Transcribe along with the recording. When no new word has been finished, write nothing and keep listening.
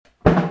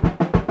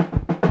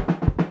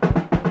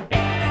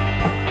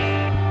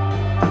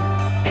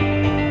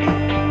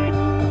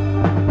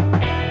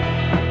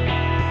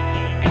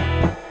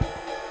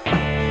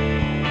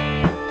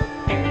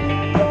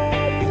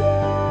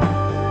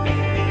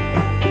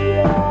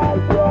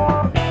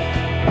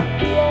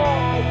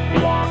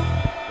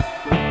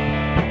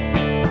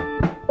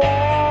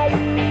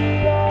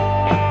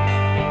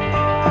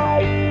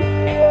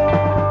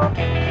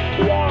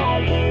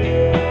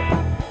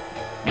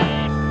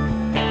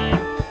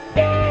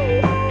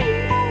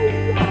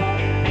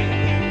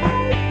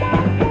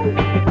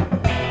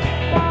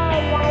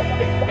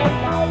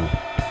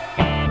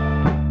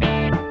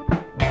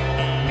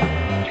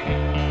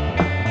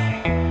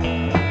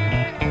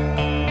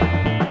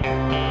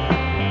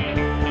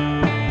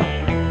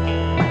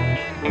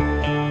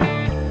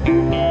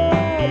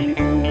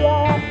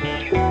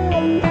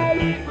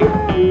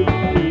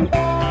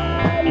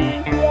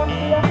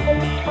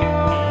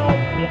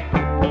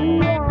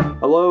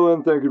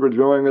thank you for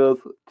joining us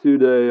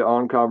today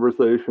on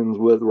Conversations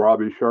with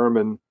Robbie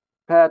Sherman.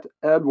 Pat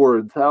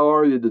Edwards, how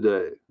are you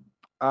today?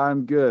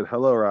 I'm good.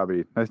 Hello,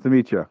 Robbie. Nice to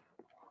meet you.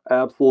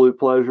 Absolute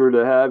pleasure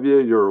to have you.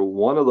 You're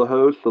one of the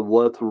hosts of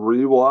Let's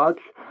Rewatch.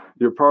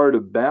 You're part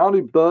of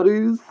Bounty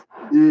Buddies.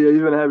 You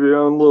even have your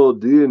own little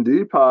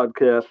D&D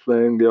podcast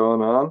thing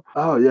going on.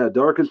 Oh, yeah,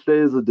 Darkest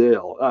Days of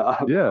Dale.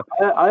 Yeah,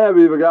 I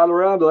haven't even gotten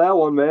around to that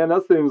one, man.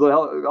 That seems like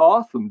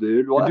awesome,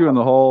 dude. you're doing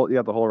you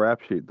got the whole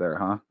rap sheet there,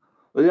 huh?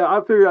 Yeah, I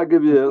figured I'd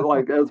give you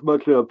like as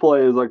much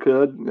play as I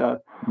could.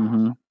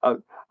 Mm-hmm.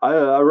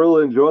 I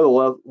really enjoy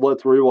the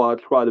Let's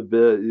Rewatch quite a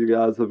bit. You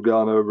guys have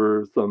gone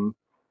over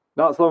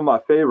not some of my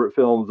favorite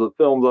films, but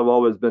films I've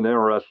always been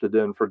interested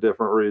in for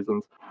different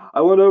reasons.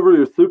 I went over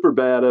your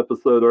Superbad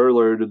episode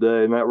earlier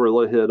today, and that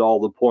really hit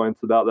all the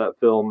points about that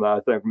film that I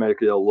think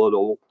make it a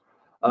little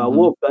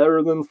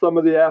better than some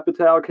of the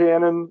Apatow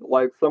canon.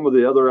 Like some of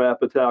the other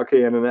Apatow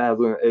canon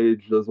hasn't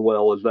aged as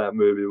well as that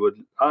movie.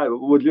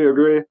 Would you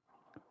agree?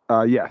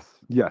 Yes,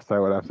 I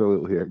would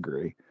absolutely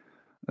agree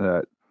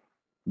that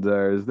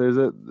there's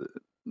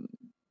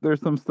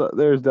some stuff.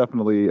 There's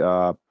definitely.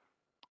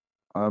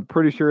 I'm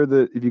pretty sure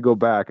that if you go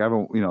back, I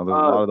haven't. There's a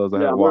lot of those I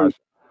haven't watched.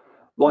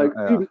 Like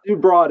you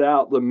brought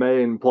out the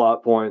main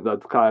plot point.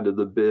 That's kind of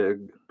the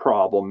big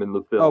problem in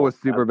the film. Oh, it's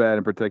Superbad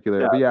in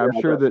particular. But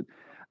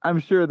I'm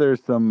sure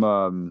there's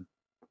some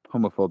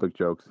homophobic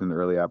jokes in the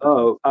early episodes.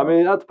 Oh, I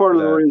mean, that's part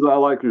of the reason I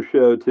like your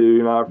show too.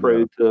 You're not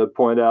afraid to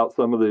point out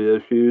some of the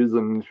issues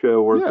and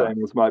show where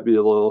things might be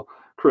a little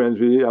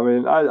cringy. I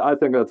mean, I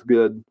think that's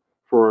good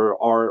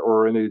for art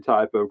or any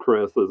type of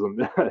criticism.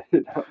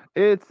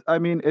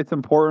 It's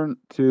important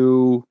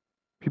to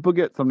people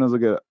sometimes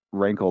get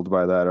rankled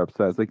by that or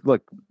upset. It's like,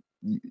 look,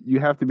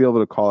 you have to be able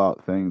to call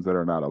out things that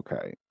are not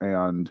okay.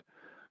 And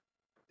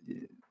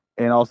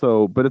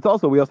also, but it's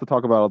also, we also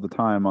talk about all the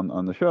time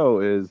on the show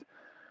is,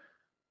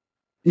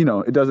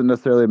 it doesn't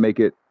necessarily make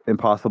it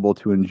impossible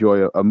to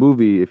enjoy a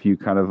movie if you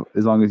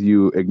as long as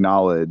you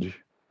acknowledge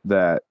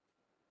that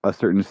a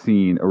certain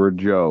scene or a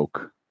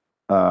joke,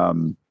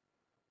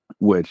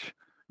 which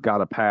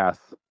got a pass,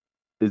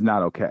 is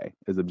not okay,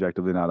 is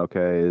objectively not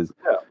okay, is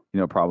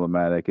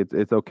problematic.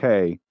 It's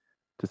okay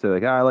to say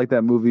like, I like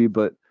that movie,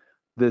 but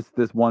this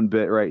one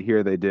bit right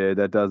here they did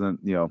that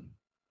doesn't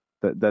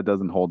that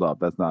doesn't hold up.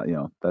 That's not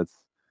that's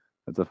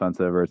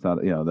offensive, or it's not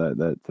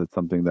that's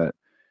something that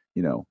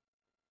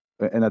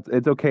and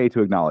it's okay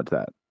to acknowledge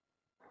that.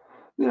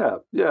 Yeah,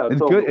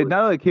 it's totally. Good. It's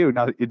not only cute.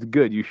 Now it's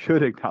good. You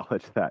should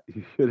acknowledge that.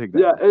 You should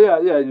acknowledge.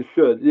 Yeah. You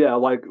should. Yeah,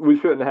 like we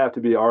shouldn't have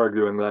to be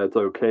arguing that it's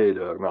okay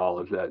to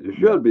acknowledge that. You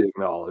should be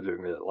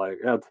acknowledging it. Like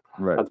that's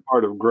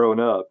part of growing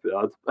up.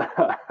 That's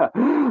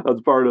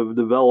that's part of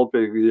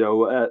developing.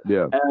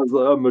 As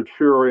a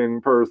maturing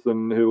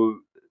person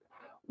who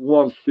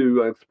wants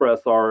to express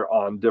art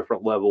on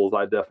different levels,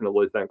 I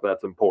definitely think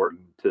that's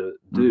important to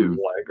do.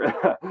 Like,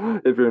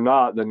 if you're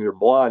not, then you're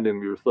blinding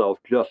yourself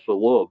just a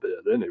little bit,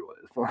 anyways.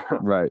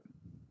 Right.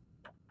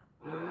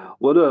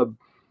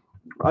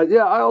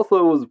 I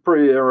also was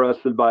pretty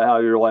interested by how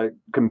your like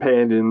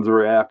companions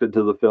reacted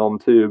to the film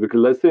too,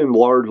 because they seemed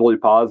largely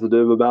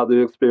positive about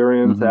the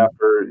experience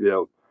after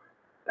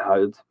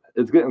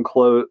it's getting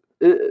close.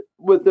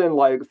 Within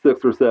like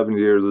 6 or 7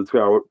 years, it's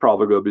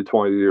probably going to be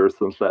 20 years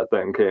since that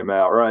thing came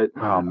out, right?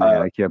 Oh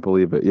man, I can't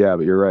believe it. Yeah,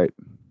 but you're right.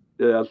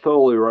 Yeah,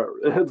 totally right.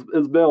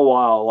 It's been a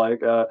while.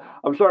 Like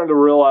I'm starting to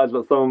realize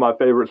that some of my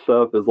favorite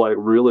stuff is like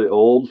really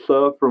old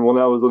stuff from when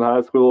I was in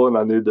high school, and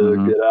I need to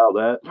get out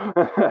of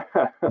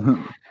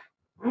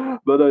that.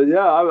 But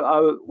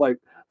I like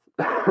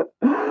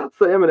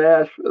Sam and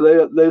Ash.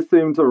 They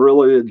seem to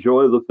really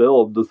enjoy the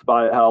film,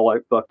 despite how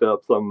like fucked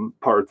up some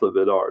parts of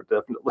it are.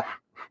 Definitely.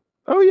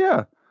 Oh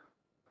yeah.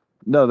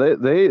 No,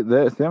 they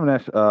Sam and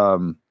Ash,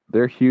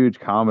 they're huge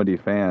comedy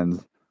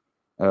fans.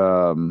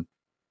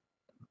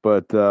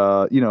 But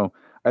I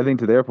think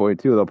to their point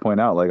too, they'll point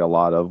out like a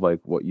lot of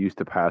like what used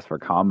to pass for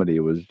comedy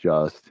was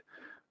just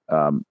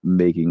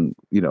making,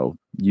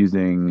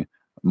 using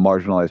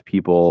marginalized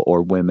people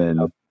or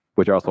women,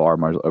 which also are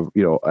marginal,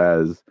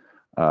 as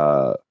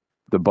the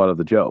butt of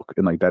the joke,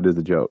 and like that is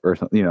the joke or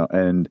something,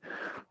 and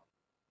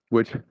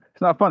which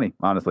it's not funny,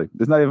 honestly.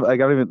 It's not even like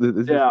I don't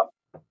even.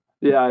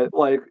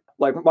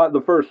 Like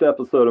the first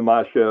episode of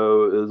my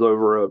show is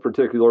over a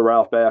particular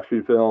Ralph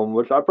Bakshi film,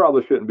 which I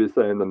probably shouldn't be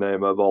saying the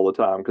name of all the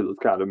time because it's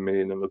kind of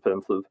mean and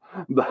offensive.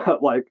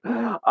 But like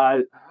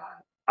I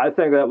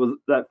think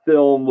that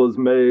film was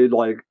made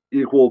like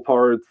equal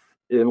parts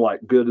in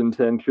like good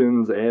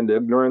intentions and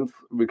ignorance,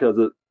 because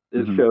it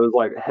shows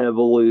like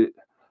heavily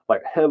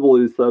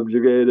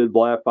subjugated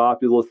black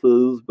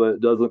populaces, but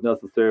it doesn't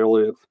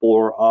necessarily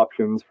explore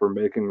options for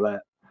making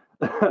that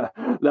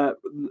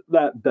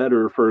that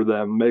better for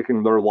them,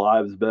 making their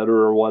lives better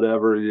or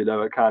whatever.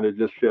 It kind of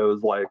just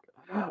shows like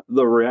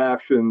the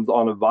reactions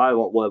on a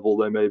violent level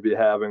they may be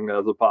having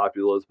as a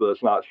populace, but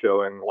it's not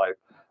showing like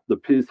the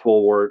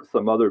peaceful work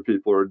some other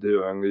people are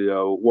doing,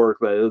 work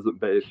that isn't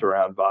based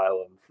around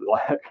violence.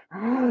 Like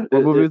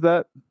What movie is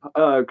that?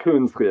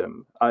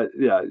 Coonskin.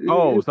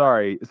 Oh,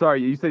 sorry.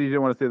 You said you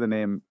didn't want to say the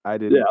name. I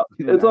didn't. Yeah,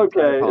 it's I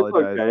okay. It's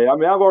apologize. okay. I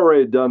mean, I've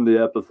already done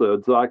the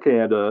episode, so I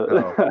can't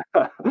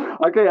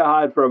I can't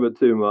hide from it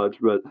too much.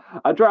 But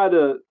I try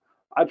to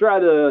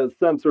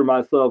censor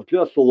myself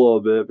just a little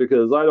bit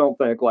because I don't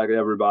think like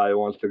everybody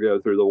wants to go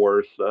through the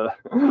worst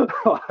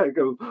like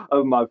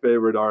of my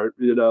favorite art.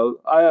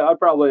 I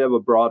probably have a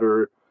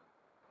broader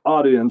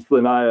audience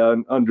than I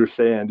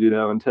understand,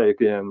 and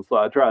take in. So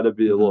I try to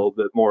be a little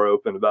bit more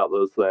open about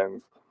those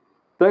things.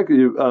 Thank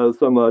you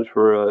so much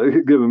for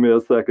giving me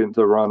a second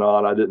to run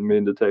on. I didn't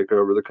mean to take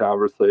over the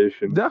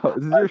conversation. No,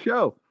 this is your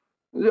show.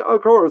 Yeah,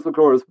 of course.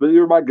 But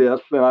you're my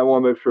guest, and I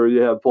want to make sure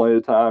you have plenty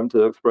of time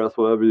to express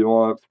whatever you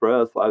want to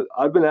express.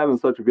 I've been having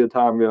such a good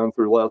time going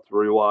through Let's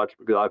Rewatch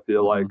because I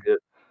feel like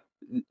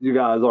you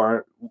guys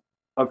aren't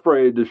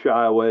afraid to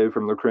shy away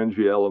from the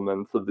cringy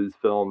elements of these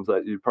films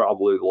that you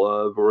probably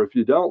love, or if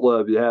you don't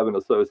love, you have an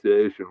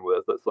association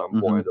with at some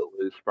point at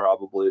least,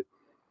 probably.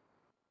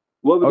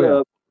 What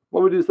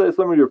would you say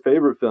some of your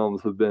favorite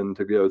films have been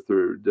to go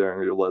through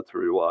during your Let's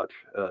Rewatch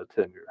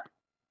tenure?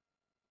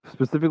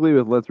 Specifically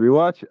with Let's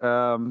Rewatch,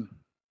 I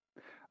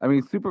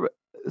mean,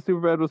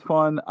 Superbad was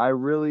fun. I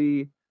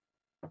really,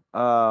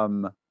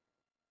 what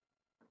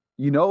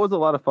was a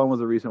lot of fun was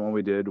the recent one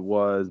we did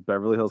was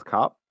Beverly Hills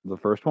Cop, the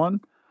first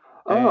one.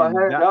 Oh, I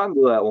haven't gotten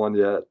to that one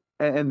yet.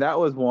 And that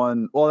was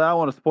one. Well, I don't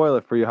want to spoil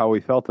it for you how we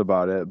felt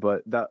about it,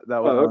 but that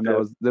was one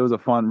that was a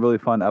really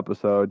fun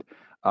episode.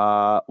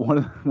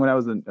 When I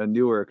was a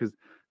newer, because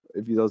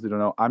if those who don't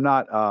know, I'm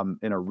not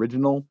an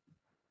original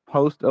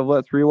host of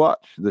Let's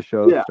Rewatch. The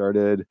show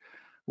started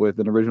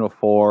with an original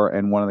 4,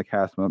 and one of the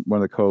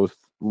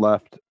co-hosts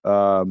left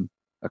a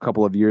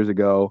couple of years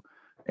ago.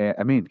 And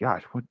I mean,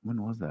 gosh,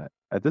 when was that?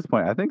 At this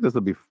point, I think this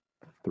will be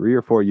 3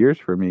 or 4 years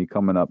for me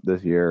coming up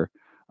this year.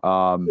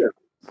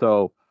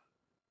 So,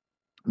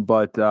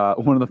 but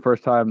one of the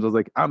first times I was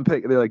like, I'm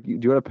picking. They're like, do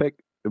you want to pick?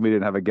 And we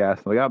didn't have a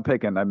guest. I'm like, I'm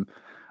picking.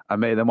 I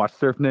made them watch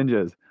Surf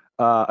Ninjas.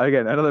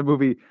 Again, another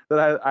movie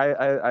that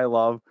I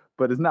love,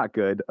 but is not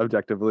good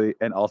objectively,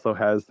 and also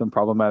has some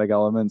problematic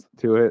elements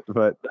to it.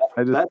 But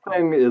that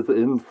thing is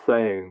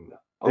insane.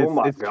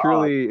 It's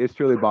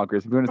truly bonkers.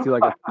 If you want to see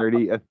like a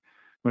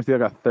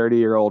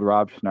 30-year-old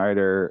Rob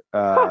Schneider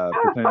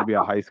pretending to be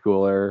a high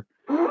schooler,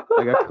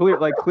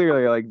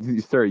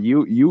 clearly, sir,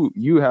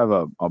 you have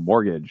a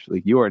mortgage.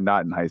 Like, you are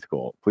not in high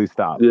school. Please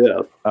stop.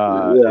 Yes.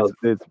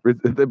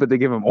 But they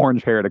give him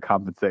orange hair to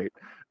compensate.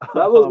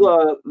 That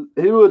was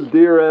he was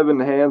Dear Evan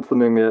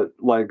Hansening it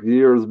like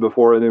years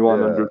before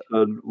anyone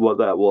understood what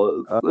that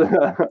was.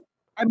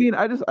 I mean,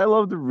 I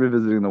love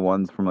revisiting the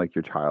ones from like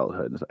your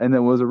childhood, and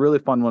then was a really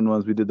fun one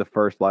was we did the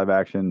first live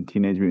action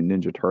Teenage Mutant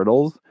Ninja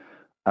Turtles.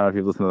 I don't know if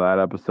you've listened to that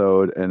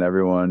episode, and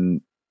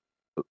everyone,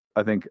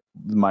 I think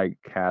my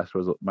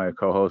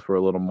co-hosts were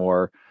a little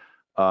more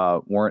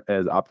weren't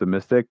as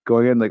optimistic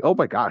going in. Like, oh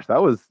my gosh,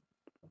 that was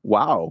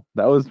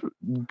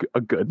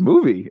a good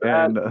movie,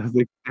 and I was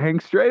like, dang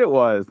straight it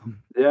was.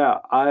 Yeah,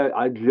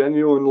 I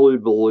genuinely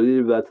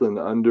believe that's an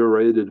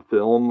underrated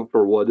film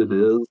for what it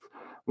is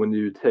when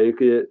you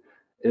take it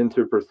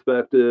into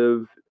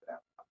perspective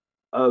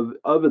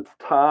of its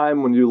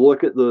time. When you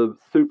look at the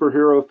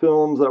superhero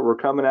films that were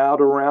coming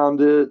out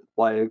around it,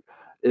 like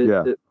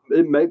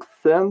it makes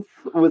sense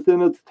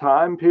within its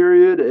time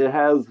period. It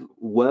has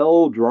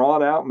well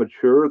drawn out,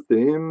 mature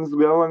themes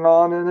going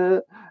on in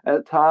it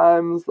at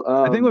times.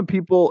 I think if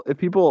people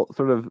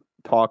sort of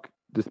talk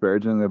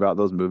disparagingly about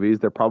those movies,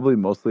 they're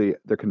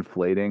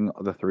conflating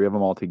the three of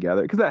them all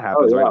together, because that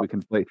happens, right? We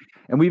conflate,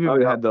 and we've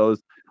even had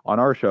those on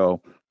our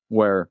show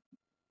where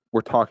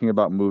we're talking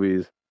about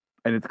movies,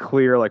 and it's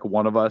clear like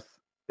one of us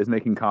is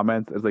making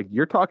comments. It's like,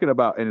 you're talking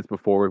about, and it's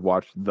before we've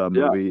watched the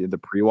movie, the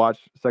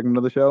pre-watch segment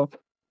of the show.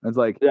 It's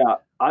like,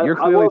 you're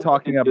clearly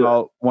talking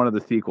about one of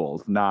the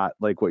sequels, not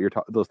like what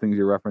those things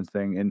you're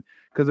referencing. And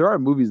because there are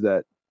movies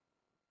that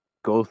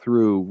go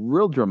through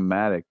real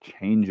dramatic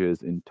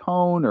changes in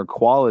tone or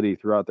quality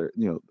throughout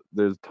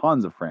there's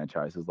tons of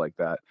franchises like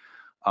that.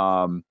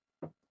 And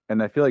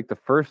I feel like the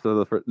first of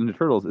the Ninja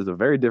Turtles is a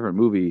very different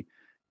movie,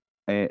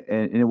 and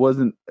it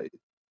wasn't.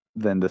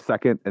 Then the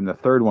second and the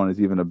third one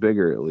is even a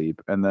bigger leap.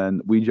 And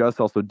then we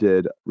just also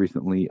did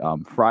recently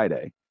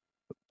Friday,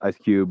 Ice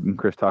Cube and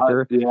Chris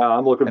Tucker. I'm looking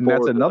forward to that. And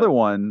that's another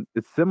one.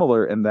 It's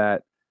similar in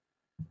that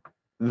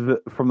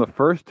from the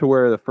first to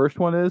where the first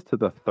one is to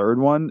the third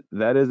one,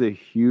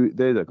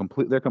 they're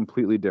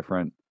completely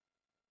different.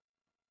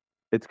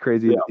 It's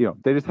crazy.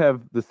 They just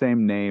have the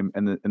same name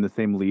and the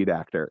same lead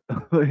actor.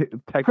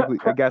 Technically,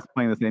 I guess,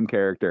 playing the same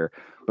character,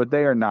 but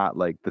they are not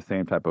like the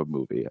same type of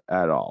movie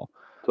at all.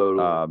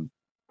 Totally.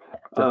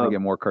 Definitely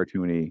get more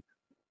cartoony.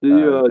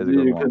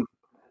 Do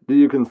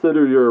you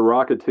consider your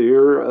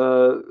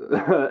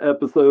Rocketeer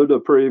episode a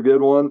pretty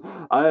good one?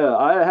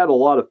 I had a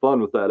lot of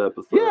fun with that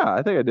episode. Yeah,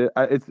 I think I did.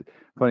 It's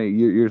funny.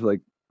 You're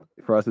like,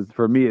 for us,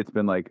 for me, it's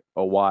been like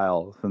a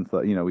while since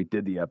we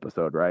did the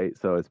episode, right?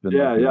 So it's been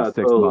Yeah, yeah, 6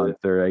 totally.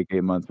 months or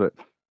 8 months, but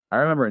I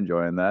remember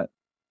enjoying that.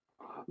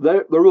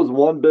 There was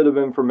one bit of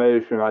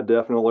information I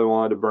definitely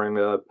wanted to bring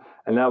up,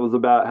 and that was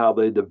about how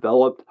they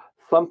developed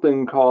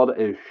something called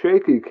a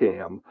shaky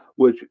cam,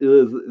 which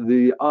is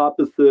the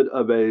opposite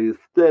of a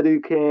steady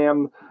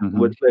cam, Mm-hmm.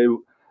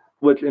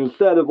 which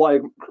instead of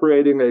like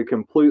creating a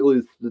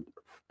completely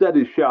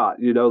steady shot,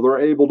 they're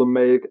able to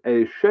make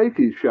a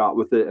shaky shot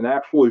with it and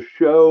actually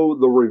show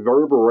the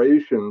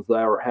reverberations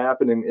that are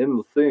happening in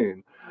the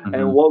scene. And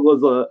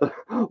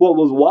Mm-hmm. what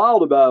was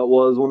wild about it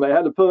was when they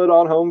had to put it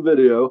on home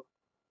video,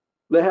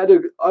 they had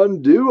to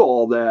undo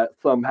all that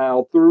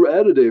somehow through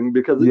editing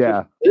because it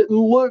just didn't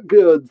look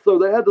good. So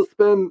they had to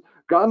spend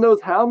God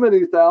knows how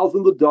many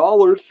thousands of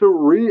dollars to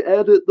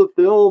re-edit the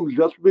film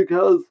just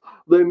because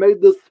they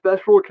made this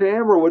special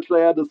camera, which they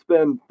had to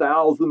spend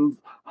thousands,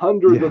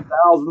 hundreds of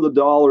thousands of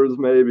dollars,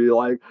 maybe.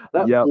 Like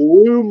that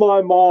blew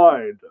my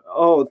mind.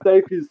 Oh,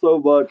 thank you so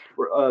much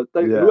for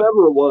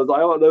whoever it was. I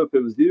don't know if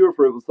it was you or if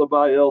it was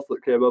somebody else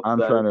that came up with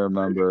that. I'm trying to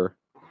remember.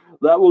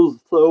 That was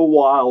so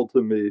wild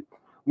to me.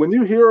 When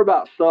you hear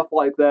about stuff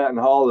like that in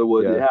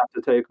Hollywood, you have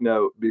to take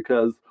note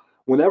because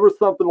whenever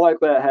something like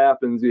that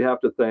happens, you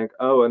have to think,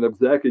 oh, an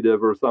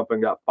executive or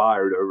something got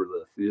fired over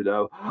this,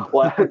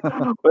 Like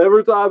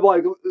every time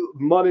like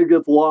money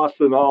gets lost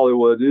in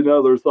Hollywood,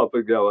 there's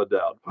something going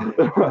down.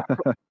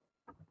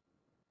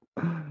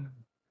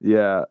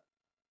 Yeah.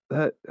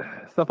 That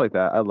stuff like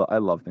that. I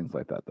love things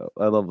like that though.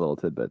 I love little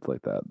tidbits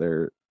like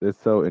that.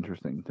 It's so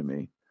interesting to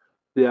me.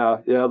 Yeah,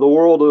 the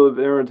world of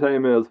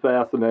entertainment is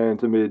fascinating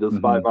to me,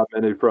 despite my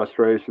many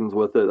frustrations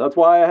with it. That's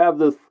why I have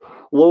this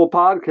little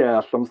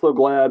podcast. I'm so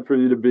glad for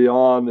you to be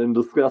on and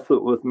discuss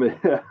it with me.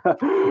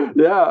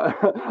 Yeah,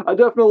 I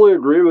definitely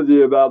agree with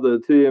you about the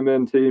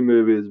TMNT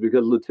movies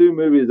because the two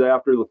movies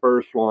after the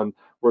first one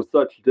were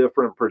such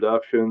different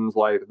productions.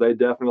 Like they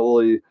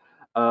definitely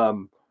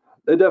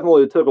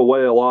took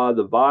away a lot of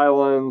the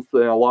violence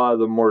and a lot of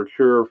the more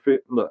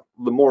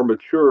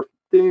mature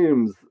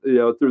themes,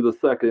 through the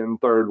second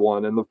and third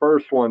one, and the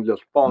first one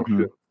just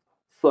functions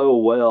so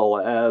well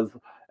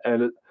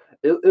and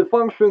it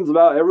functions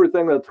about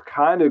everything that's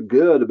kind of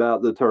good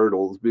about the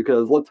Turtles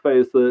because let's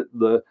face it,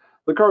 the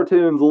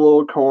cartoon's a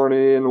little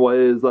corny in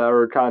ways that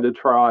are kind of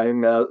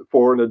trying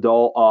for an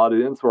adult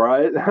audience,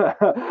 right?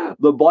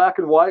 The black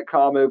and white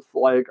comics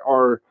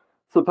are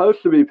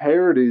supposed to be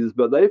parodies,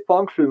 but they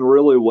function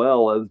really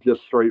well as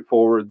just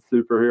straightforward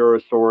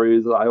superhero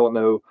stories. I don't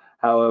know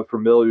how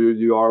familiar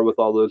you are with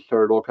all those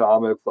turtle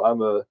comics.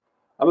 I'm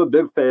a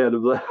big fan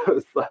of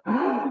those.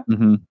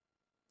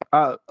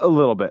 A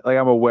little bit. Like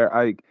I'm aware.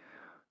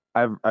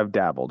 I've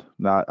dabbled.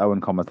 Not I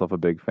wouldn't call myself a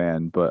big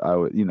fan, but I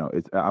would.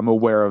 I'm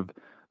aware of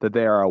that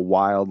they are a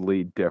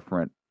wildly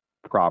different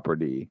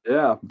property.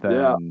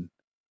 Than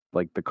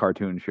like the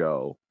cartoon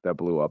show that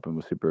blew up and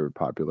was super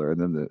popular,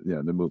 and then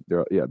the movie.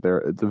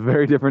 It's a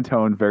very different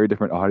tone, very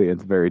different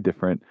audience, very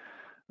different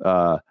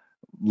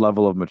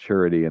level of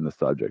maturity in the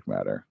subject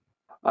matter.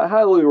 I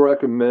highly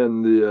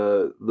recommend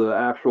the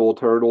actual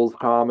Turtles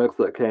comics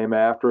that came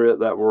after it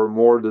that were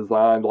more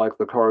designed like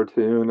the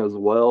cartoon as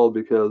well,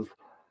 because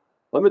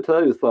let me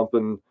tell you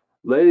something,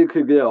 they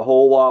could get a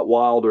whole lot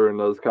wilder in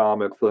those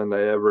comics than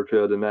they ever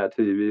could in that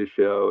TV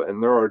show.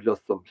 And there are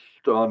just some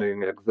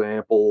stunning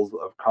examples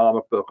of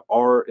comic book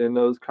art in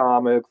those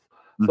comics.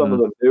 Some of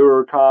the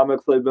newer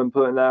comics they've been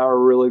putting out are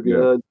really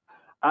good.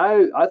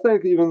 I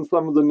think even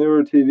some of the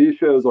newer TV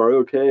shows are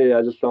okay.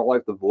 I just don't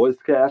like the voice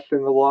casting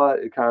a lot.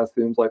 It kind of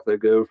seems like they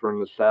go for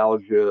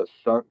nostalgia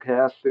stunt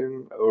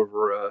casting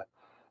over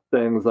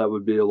things that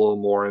would be a little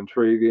more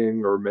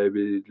intriguing or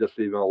maybe just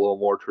even a little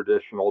more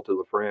traditional to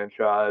the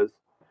franchise.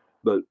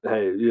 But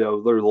hey,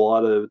 there's a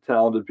lot of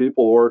talented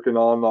people working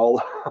on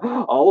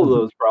all of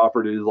those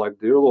properties. Like,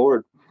 dear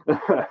Lord.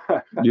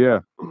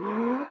 Yeah.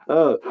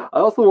 I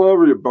also went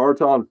over your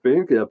Barton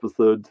Fink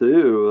episode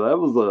too.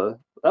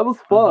 That was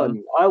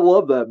fun. I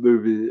love that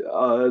movie. In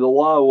a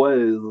lot of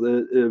ways,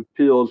 it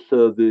appeals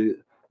to the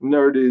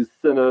nerdy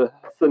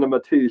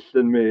cinematiste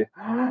in me.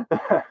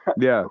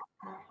 Yeah.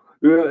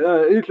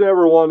 Each and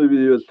every one of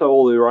you is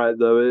totally right,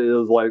 though.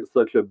 It is like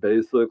such a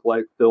basic,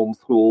 like film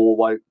school,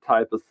 like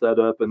type of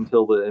setup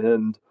until the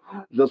end.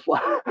 Just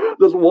like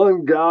this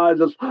one guy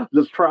just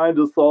trying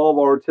to solve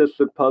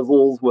artistic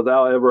puzzles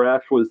without ever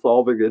actually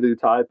solving any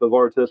type of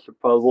artistic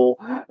puzzle,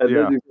 and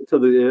then you get to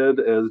the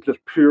end as just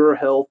pure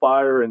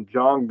hellfire and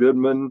John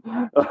Goodman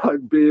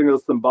being a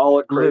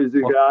symbolic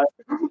crazy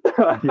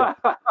guy.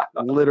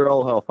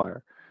 Literal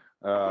hellfire.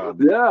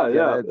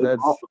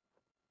 That's awesome.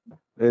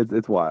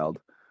 It's wild.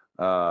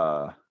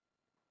 Yeah.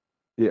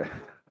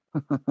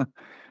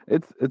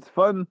 It's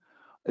fun.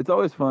 It's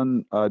always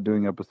fun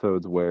doing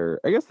episodes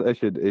where I guess I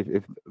should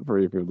if for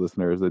your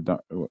listeners that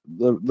don't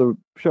the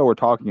show we're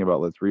talking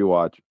about, Let's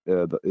Rewatch,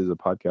 is a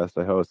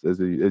podcast I host as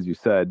you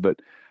said,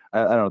 but I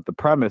don't know, the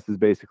premise is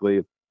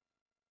basically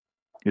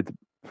it's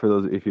for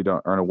those if you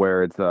aren't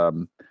aware, it's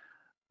the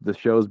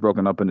show's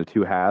broken up into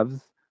two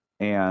halves,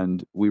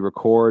 and we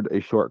record a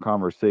short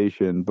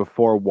conversation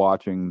before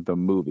watching the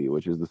movie,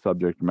 which is the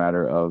subject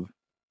matter of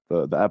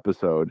the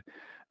episode.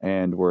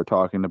 And we're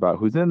talking about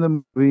who's in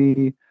the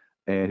movie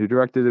and who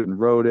directed it and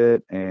wrote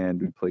it.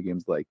 And we play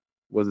games like,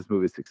 was this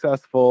movie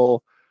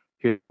successful?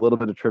 Here's a little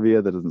bit of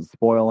trivia that doesn't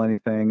spoil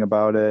anything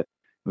about it.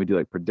 We do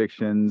like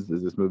predictions.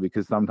 Is this movie?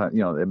 Because sometimes,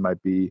 it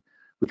might be,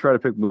 we try to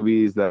pick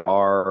movies that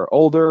are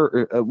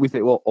older. We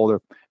say, well,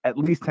 older, at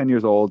least 10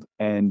 years old.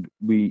 And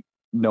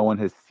no one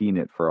has seen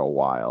it for a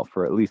while,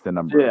 for at least a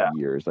number of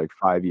years, like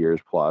 5 years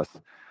plus,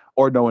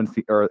 or no one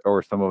see,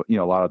 or some of, a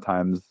lot of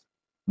times,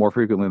 more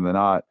frequently than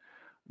not,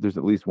 there's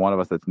at least one of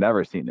us that's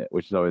never seen it,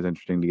 which is always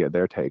interesting to get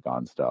their take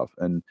on stuff.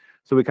 And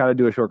so we kind of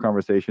do a short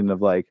conversation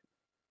of like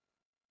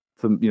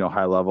some,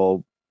 high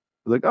level,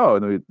 like, oh,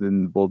 and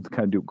then we'll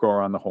kind of go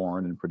around the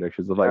horn and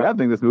predictions of like, I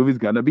think this movie's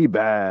gonna be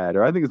bad,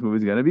 or I think this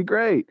movie's gonna be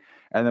great.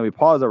 And then we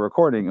pause our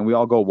recording and we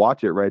all go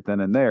watch it right then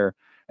and there.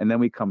 And then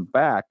we come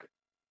back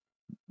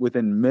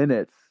within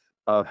minutes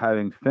of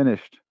having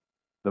finished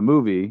the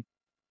movie,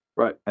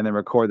 right, and then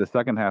record the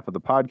second half of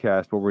the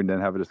podcast where we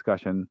then have a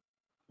discussion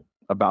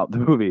about the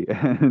movie.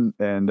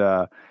 and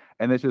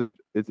it's just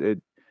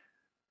it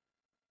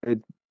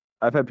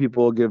I've had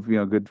people give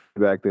good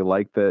feedback. They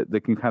like that they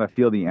can kind of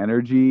feel the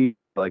energy,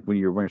 like when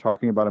you're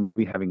talking about a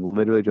movie having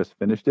literally just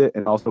finished it.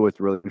 And also what's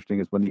really interesting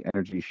is when the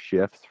energy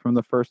shifts from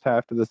the first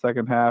half to the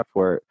second half,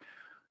 where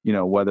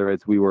whether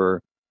it's we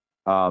were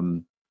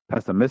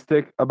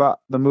pessimistic about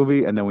the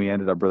movie and then we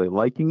ended up really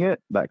liking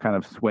it, that kind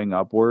of swing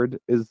upward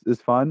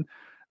is fun.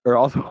 Or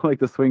also like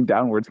the swing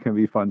downwards can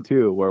be fun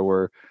too, where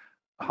we're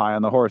high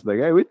on the horse, like,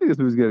 hey, we think this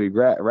movie's gonna be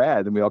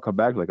rad, and we all come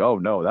back like, oh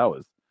no, that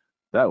was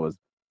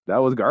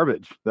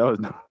garbage. That was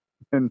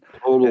and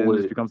totally. And it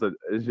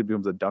just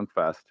becomes a dunk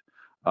fest,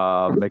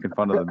 making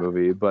fun of the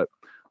movie. But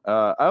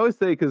I always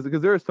say, because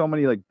there are so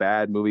many like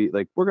bad movie,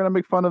 like, we're gonna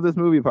make fun of this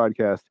movie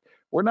podcast.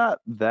 We're not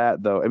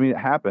that though. I mean, it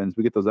happens.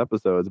 We get those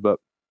episodes, but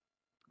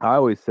I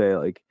always say,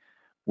 like,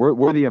 we're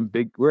the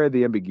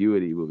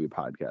ambiguity movie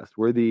podcast.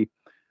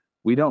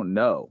 We don't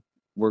know.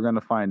 We're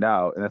gonna find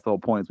out, and that's the whole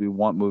point. Is we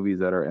want movies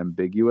that are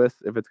ambiguous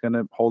if it's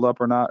gonna hold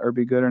up or not, or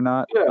be good or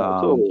not. Yeah,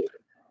 totally.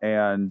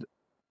 And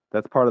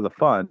that's part of the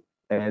fun.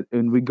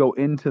 And we go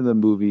into the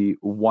movie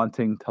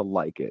wanting to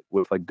like it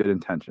with like good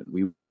intention.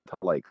 We want to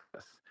like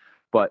this,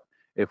 but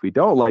if we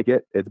don't like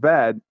it, it's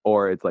bad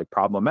or it's like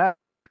problematic.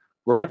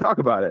 We'll talk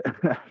about it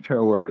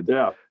afterwards.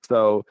 Yeah.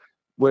 So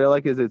what I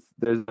like is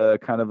there's a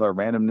kind of a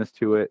randomness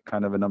to it,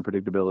 kind of an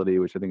unpredictability,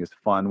 which I think is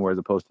fun. Whereas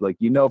opposed to like,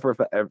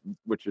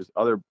 which is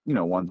other,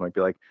 ones might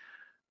be like,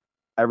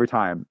 every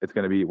time it's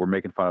going to be, we're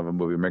making fun of a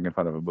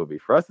movie.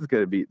 For us, it's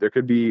going to be, there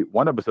could be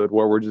one episode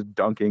where we're just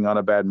dunking on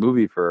a bad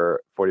movie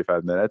for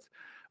 45 minutes.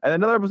 And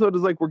another episode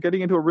is like, we're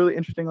getting into a really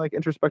interesting, like,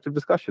 introspective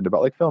discussion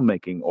about like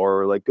filmmaking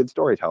or like good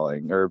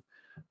storytelling or,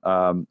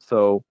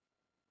 so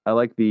I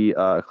like the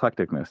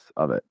eclecticness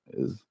of it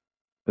is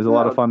a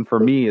lot of fun for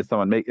me as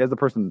a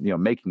person,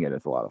 making it.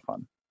 It's a lot of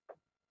fun.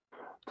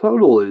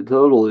 Totally.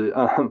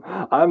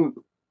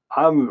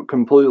 I'm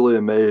completely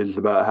amazed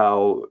about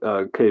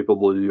how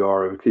capable you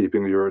are of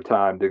keeping your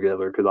time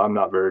together, because I'm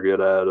not very good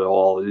at it at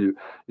all.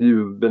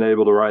 You've been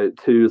able to write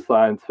 2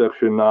 science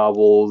fiction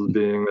novels,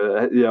 being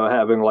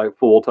having like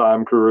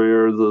full-time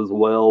careers as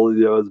well,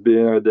 as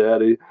being a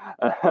daddy.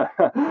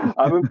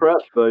 I'm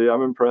impressed, buddy.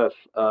 I'm impressed.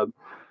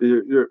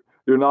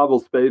 Your novel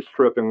Space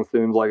Tripping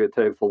seems like it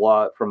takes a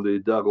lot from the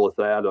Douglas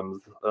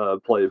Adams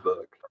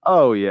playbook.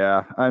 Oh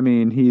yeah, I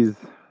mean, he's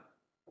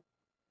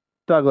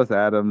Douglas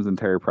Adams and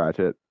Terry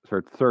Pratchett,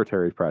 Sir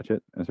Terry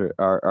Pratchett,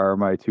 are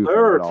my two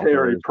favorite authors.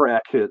 Terry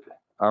Pratchett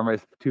Are my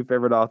 2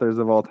 favorite authors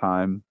of all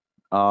time.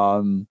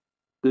 Do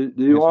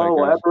you want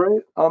to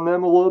elaborate on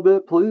them a little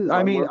bit, please?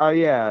 I mean,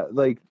 yeah,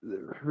 like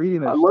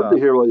reading. I'd love to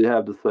hear what you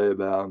have to say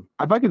about them.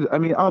 If I could, I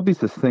mean, I'll be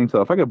succinct.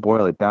 So if I could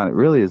boil it down, it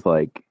really is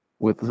like,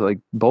 with like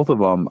both of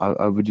them,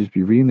 I would just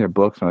be reading their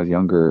books when I was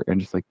younger and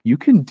just like, you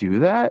can do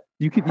that.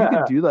 You can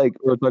do like,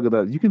 or talk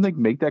about, you can like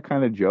make that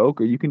kind of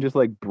joke, or you can just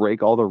like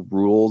break all the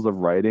rules of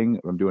writing.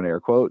 I'm doing air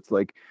quotes.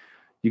 Like,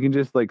 you can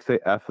just like say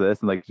F this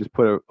and like just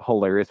put a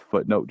hilarious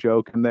footnote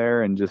joke in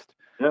there and just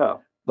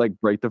like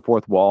break the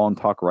fourth wall and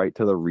talk right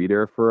to the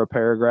reader for a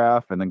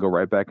paragraph and then go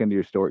right back into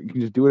your story. You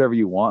can just do whatever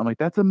you want. I'm like,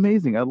 that's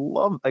amazing. I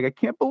love, like, I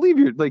can't believe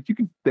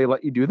they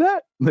let you do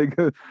that. Like,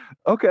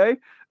 okay.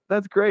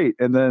 That's great.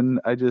 And then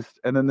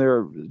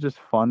they're just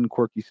fun,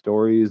 quirky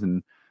stories.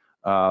 And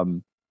I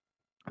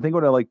think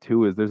what I like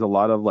too is there's a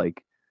lot of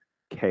like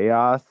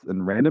chaos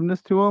and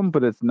randomness to them,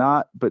 but it's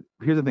not. But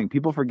here's the thing: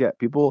 people forget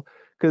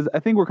because I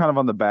think we're kind of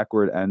on the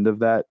backward end of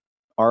that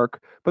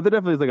arc. But there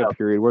definitely is like a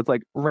period where it's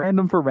like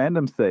random for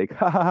random's sake.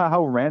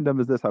 How random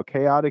is this? How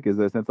chaotic is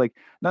this? And it's like,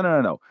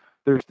 no.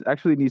 There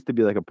actually needs to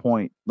be like a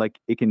point, like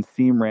it can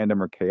seem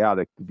random or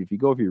chaotic. If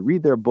you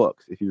read their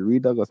books, if you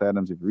read Douglas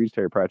Adams, if you read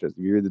Terry Pratchett, if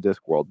you read the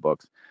Discworld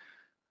books,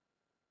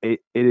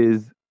 it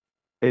is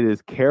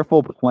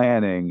careful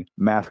planning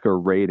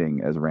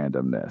masquerading as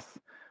randomness.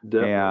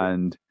 Definitely.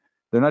 And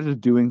they're not just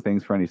doing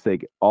things for any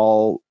sake. It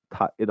all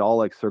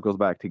like circles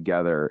back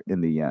together in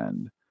the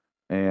end.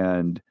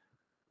 And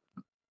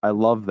I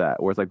love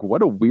that. Where it's like,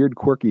 what a weird,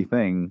 quirky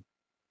thing.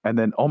 And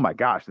then, oh my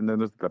gosh, and then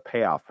there's the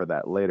payoff for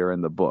that later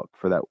in the book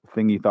for that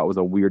thing you thought was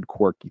a weird,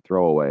 quirky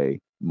throwaway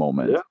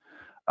moment.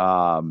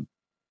 Yeah. Um,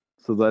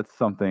 so that's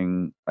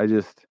something I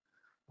just,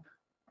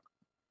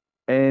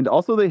 and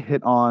also they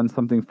hit on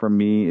something for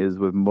me is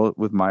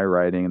with my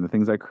writing and the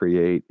things I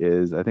create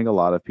is I think a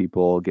lot of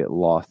people get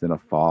lost in a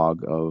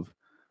fog of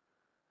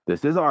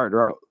this is art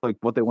or like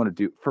what they want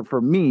to do.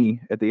 For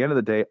me, at the end of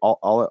the day,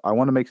 I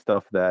want to make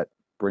stuff that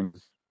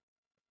brings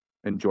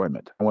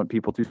enjoyment. I want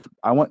people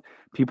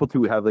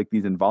to have like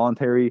these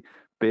involuntary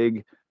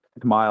big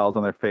smiles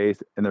on their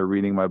face and they're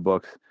reading my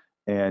books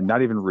and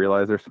not even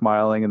realize they're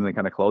smiling and then they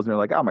kind of close and they're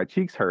like, oh, my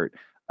cheeks hurt.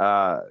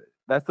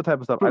 That's the type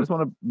of stuff I just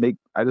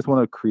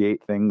want to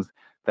create things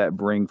that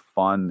bring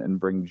fun and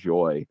bring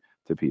joy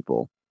to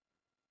people.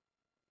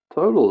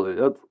 Totally.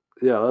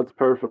 That's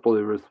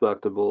perfectly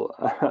respectable.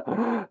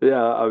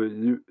 Yeah, I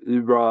mean,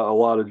 you brought a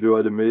lot of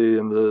joy to me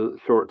in the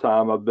short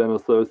time I've been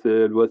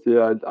associated with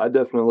you. I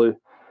definitely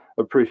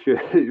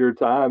appreciate your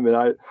time, and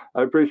I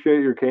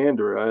appreciate your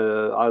candor.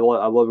 I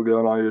love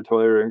going on your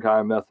Twitter and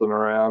kind of messing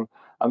around.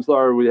 I'm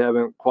sorry we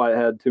haven't quite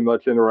had too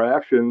much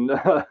interaction in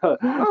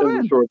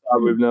the short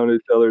time we've known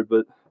each other,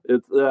 but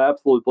it's an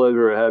absolute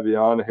pleasure to have you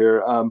on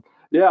here.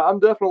 Yeah, I'm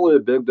definitely a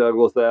big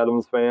Douglas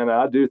Adams fan.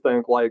 I do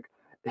think like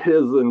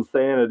his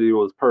insanity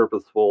was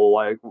purposeful.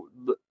 Like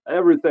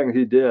everything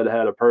he did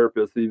had a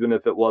purpose, even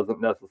if it wasn't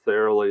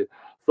necessarily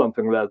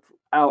something that's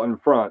out in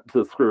front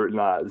to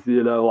scrutinize.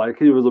 Like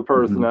he was a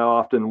person Mhm. that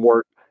often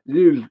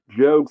used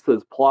jokes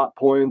as plot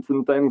points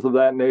and things of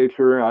that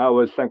nature. And I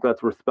always think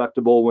that's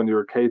respectable when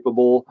you're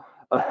capable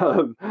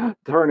of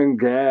turning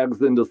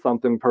gags into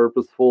something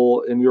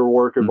purposeful in your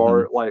work of Mhm.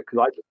 art. Like,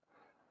 'cause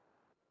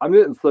I'm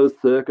getting so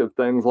sick of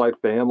things like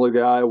Family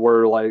Guy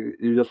where like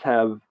you just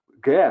have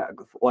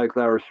gags like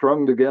that are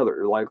strung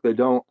together. Like they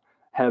don't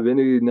have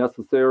any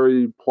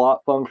necessary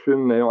plot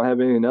function. They don't have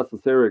any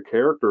necessary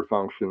character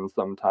function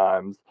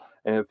sometimes.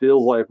 And it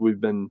feels like we've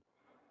been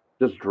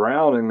just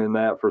drowning in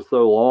that for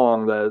so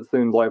long that it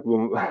seems like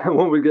when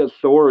when we get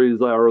stories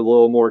that are a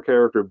little more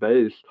character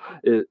based,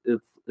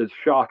 it's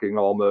shocking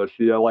almost.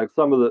 Like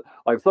some of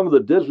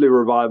the Disney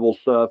revival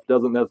stuff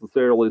doesn't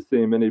necessarily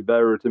seem any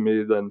better to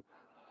me than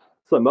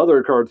some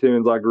other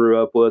cartoons I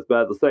grew up with,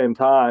 but at the same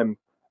time,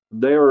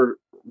 they're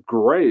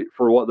great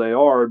for what they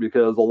are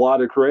because a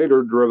lot of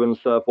creator driven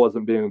stuff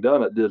wasn't being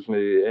done at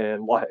Disney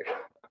and like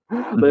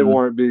they Mhm.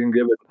 weren't being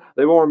given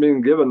they weren't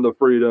being given the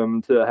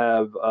freedom to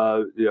have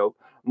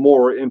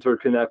more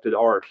interconnected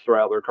arcs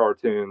throughout their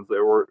cartoons.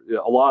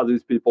 A lot of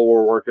these people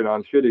were working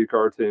on shitty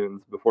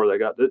cartoons before they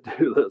got to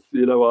do this.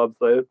 You know what I'm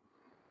saying?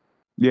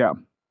 Yeah,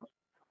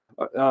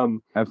 How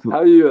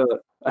absolutely. do you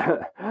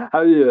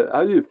how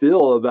do you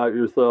feel about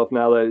yourself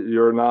now that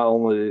you're not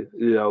only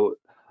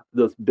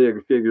this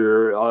big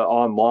figure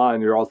online,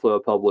 you're also a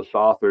published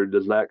author?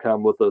 Does that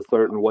come with a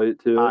certain weight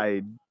to it?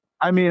 I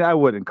I mean, I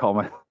wouldn't call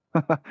my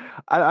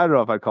I don't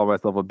know if I'd call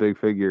myself a big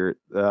figure.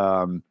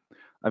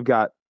 I've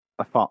got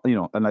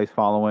a nice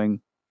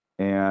following,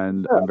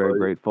 and Yeah, I'm very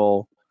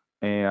grateful.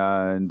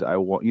 And I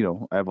want,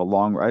 I have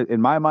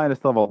in my mind, I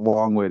still have a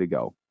long way to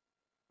go.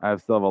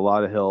 Still have a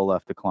lot of hill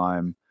left to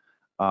climb.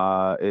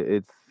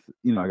 It's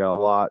I got a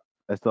lot.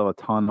 I still have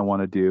a ton I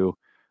want to do.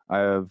 I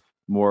have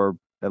more,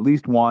 at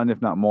least one,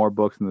 if not more,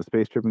 books in the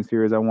space tripping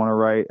series I want to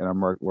write, and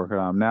I'm working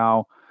on them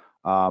now.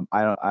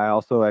 I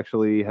also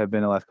actually have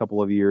been the last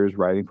couple of years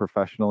writing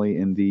professionally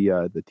in the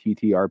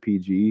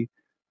TTRPG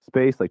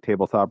space, like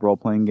tabletop role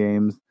playing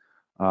games,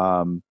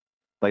 um,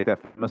 like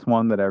that famous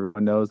one that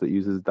everyone knows that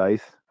uses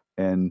dice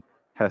and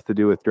has to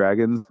do with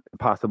dragons,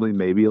 possibly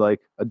maybe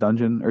like a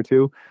dungeon or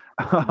two.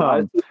 Dice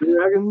um, and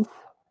Dragons?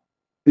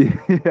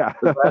 yeah,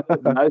 Is that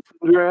it? Dice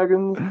and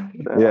Dragons?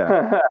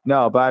 yeah.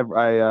 No, but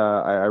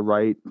I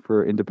write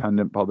for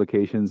independent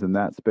publications in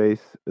that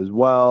space as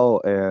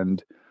well,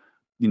 and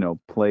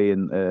play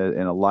in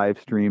a live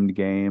streamed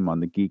game on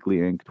the Geekly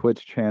Inc.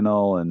 Twitch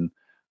channel, and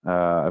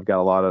I've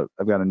got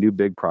a new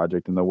big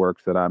project in the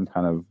works that I'm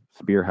kind of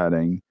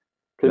spearheading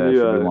Can that you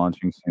should be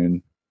launching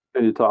soon.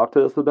 can you talk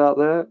to us about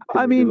that?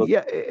 Can I you give mean, us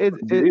yeah, a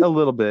brief? a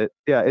little bit.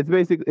 Yeah, it's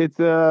basic. It's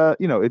going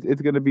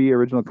to be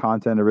original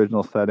content,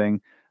 original setting,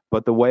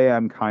 but the way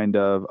I'm kind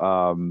of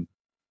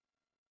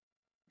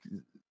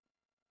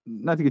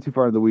not to get too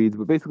far into the weeds,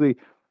 but basically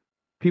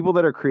people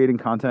that are creating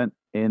content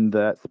in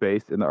that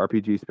space, in the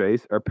RPG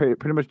space, are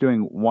pretty much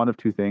doing one of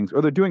two things,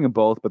 or they're doing them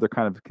both, but they're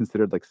kind of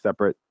considered like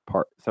separate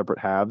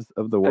halves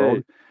of the Hey,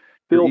 world.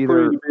 You're feel free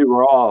either to be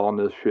raw on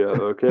this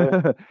show,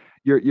 okay?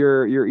 you're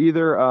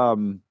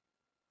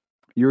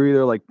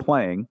either like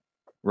playing,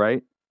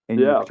 right? And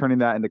you're Yeah, turning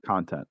that into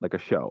content, like a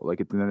show, like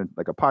it's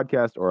like a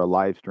podcast or a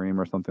live stream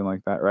or something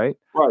like that, right?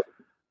 right,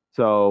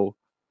 So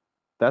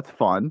that's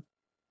fun,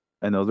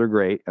 and those are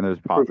great, and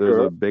for there's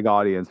a sure. big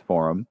audience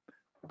for them.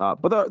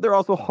 But they're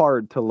also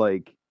hard to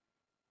like.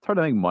 It's hard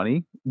to make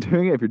money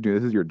doing it if you're doing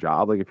this is your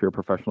job. Like if you're a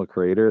professional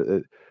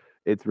creator,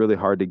 it's really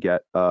hard to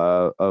get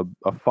a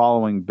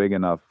following big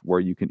enough where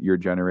you're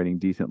generating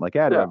decent like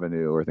ad Yeah,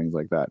 revenue or things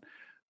like that.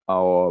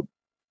 Uh,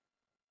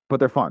 but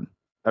they're fun.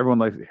 Everyone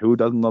likes who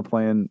doesn't love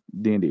playing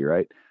D&D,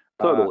 right?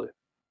 Totally.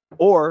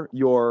 Or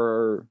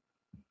you're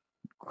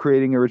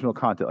creating original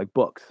content like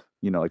books,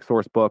 like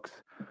source books,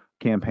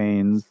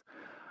 campaigns.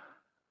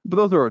 But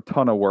those are a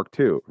ton of work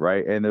too,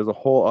 right? And there's a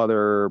whole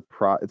other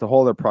it's a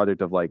whole other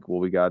project of like, well,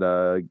 we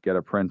gotta get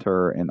a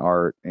printer and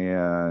art,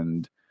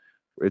 and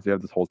you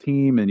have this whole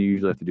team, and you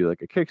usually have to do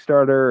like a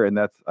Kickstarter, and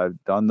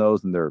I've done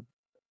those, and they're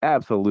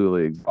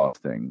absolutely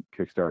exhausting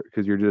Kickstarter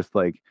because you're just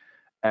like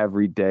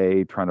every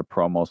day trying to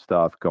promo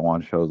stuff, go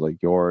on shows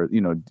like yours,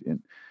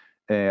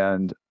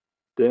 and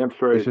damn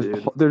straight,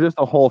 they're just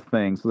a whole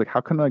thing. So like,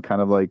 how can I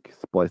kind of like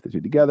splice the two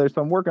together?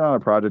 So I'm working on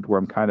a project where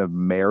I'm kind of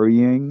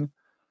marrying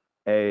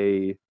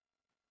a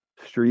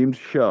streamed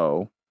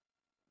show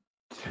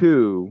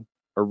to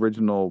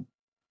original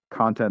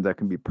content that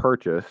can be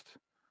purchased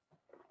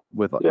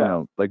with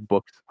like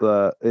books.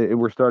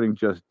 We're starting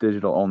just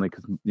digital only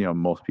because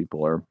most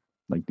people are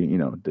like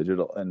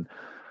digital, and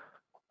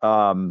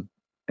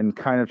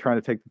kind of trying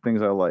to take the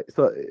things I like.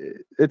 So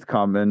it's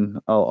coming.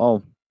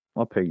 I'll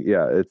pay.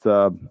 Yeah, it's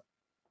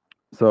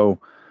so,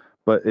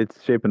 but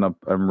it's shaping up.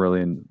 I'm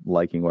really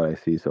liking what I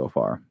see so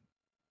far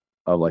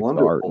of like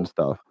the art and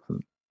stuff.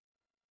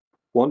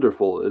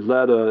 Wonderful. Is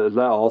that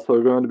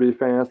also going to be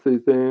fantasy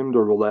themed,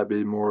 or will that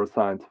be more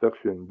science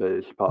fiction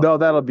based? Possibly? No,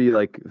 that'll be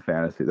like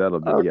fantasy. That'll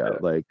be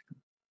like.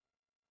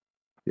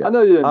 Yeah. I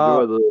know you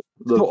enjoy the.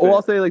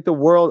 I'll say like the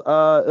world.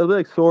 It'll be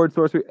like sword,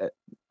 sorcery,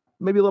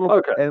 maybe a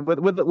little, and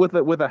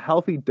with a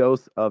healthy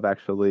dose of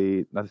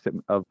actually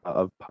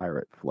of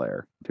pirate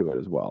flair to it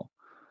as well.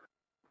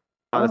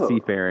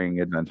 Seafaring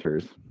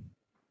adventures.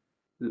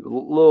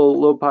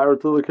 Little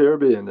Pirates of the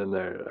Caribbean in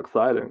there.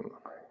 Exciting.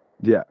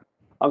 Yeah.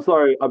 I'm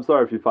sorry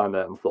if you find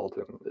that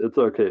insulting. It's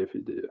okay if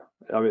you do.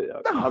 I mean,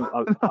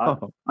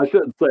 no. I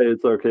shouldn't say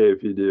it's okay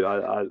if you do.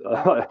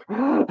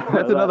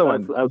 That's another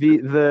one.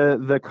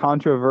 The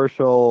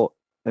controversial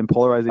and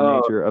polarizing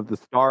nature of the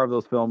star of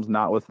those films,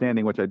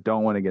 notwithstanding, which I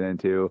don't want to get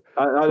into.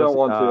 I don't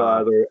want to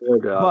either. Oh,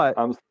 God.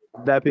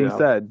 But that being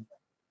said,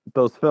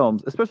 those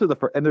films, especially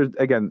and there's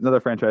again another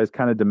franchise,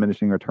 kind of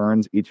diminishing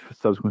returns each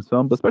subsequent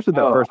film, but especially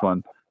that first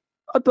one,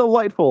 a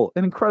delightful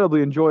and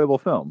incredibly enjoyable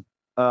film.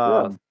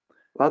 Yes.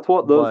 That's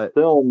what those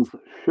films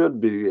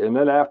should be, and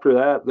then after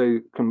that,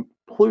 they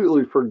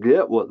completely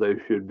forget what they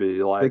should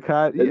be. Like it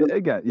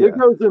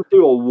goes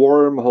into a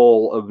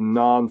wormhole of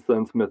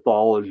nonsense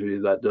mythology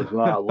that does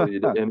not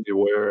lead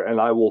anywhere. And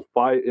I will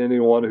fight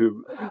anyone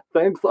who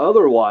thinks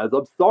otherwise.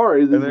 I'm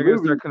sorry. And they're going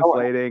to start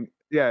conflating.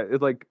 Yeah,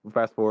 it's like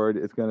fast forward.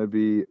 It's going to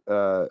be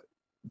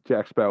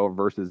Jack Sparrow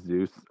versus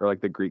Zeus, or like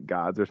the Greek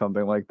gods, or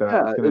something like that.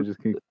 Yeah, it's going to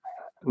just keep.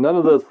 None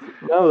of this stuff.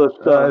 No,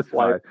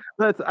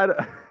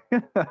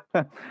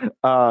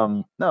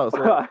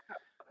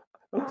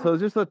 so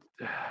it's just a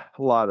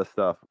lot of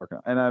stuff working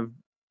on. And I've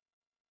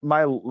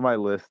my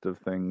list of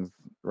things,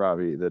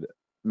 Robbie, that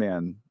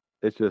man,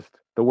 it's just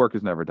the work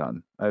is never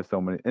done. I have so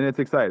many, and it's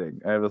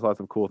exciting. I have lots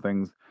of cool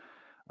things.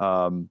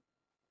 I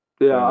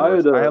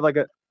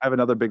have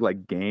another big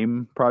like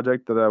game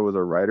project that I was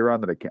a writer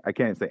on that I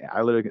can't say.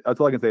 That's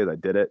all I can say is I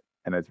did it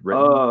and it's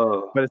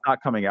written, but it's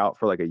not coming out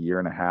for like a year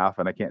and a half,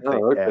 and I can't say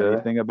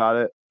anything about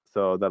it.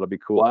 So that'll be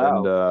cool.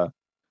 Wow. And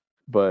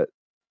but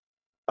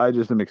I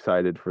just am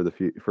excited for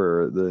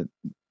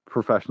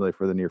professionally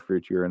for the near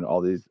future and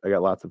all these. I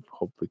got lots of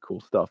hopefully cool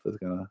stuff I've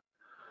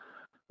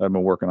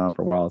been working on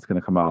for a while. It's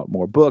gonna come out,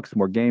 more books,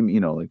 more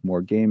like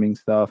more gaming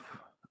stuff,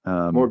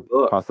 more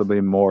books,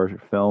 possibly more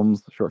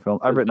films, short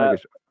films. I've written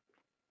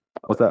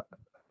what's that?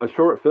 A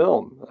short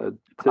film.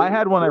 I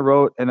had one I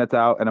wrote and it's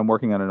out, and I'm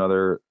working on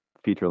another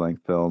feature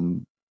length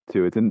film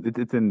too.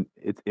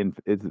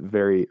 It's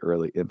very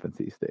early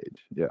infancy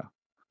stage. Yeah.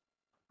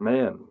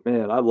 Man,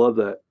 I love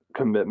that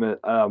commitment.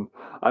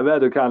 I've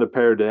had to kind of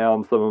pare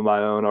down some of my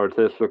own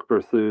artistic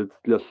pursuits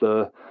just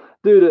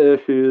due to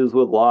issues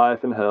with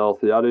life and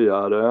health, yada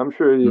yada. I'm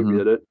sure you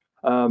get it.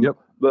 Yep.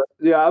 But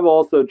yeah, I've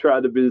also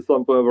tried to be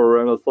something of a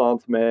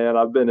Renaissance man.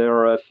 I've been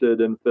interested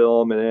in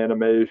film and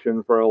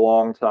animation for a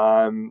long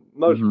time.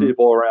 Most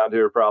people around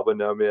here probably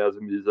know me as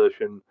a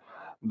musician,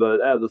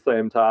 but at the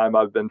same time,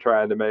 I've been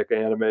trying to make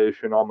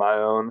animation on my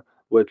own,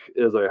 which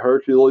is a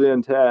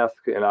Herculean task,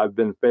 and I've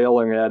been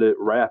failing at it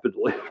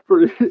rapidly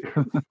for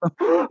years.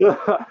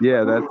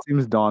 Yeah, that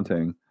seems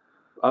daunting.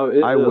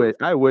 I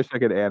wish I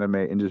could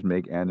animate and just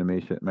make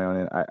animation my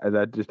own.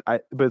 But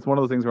it's one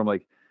of those things where I'm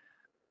like,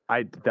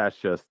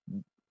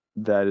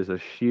 that is a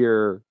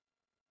sheer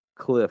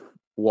cliff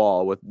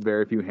wall with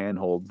very few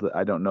handholds that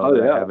I don't know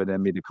I have it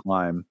in me to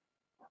climb.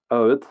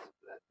 Oh,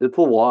 it's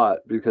a lot,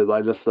 because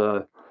I just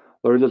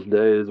there are just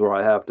days where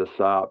I have to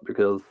stop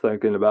because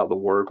thinking about the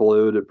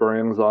workload it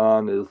brings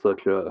on is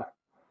such a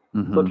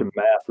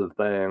massive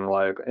thing.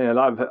 Like, and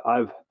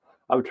I've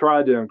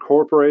tried to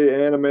incorporate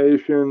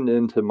animation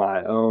into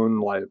my own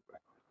like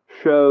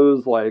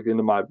shows, like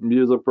into my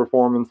music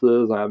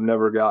performances, and I've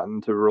never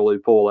gotten to really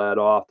pull that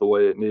off the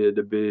way it needed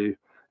to be,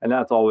 and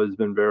that's always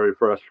been very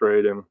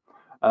frustrating.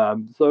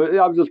 So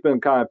yeah, I've just been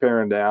kind of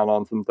paring down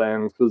on some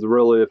things because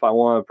really, if I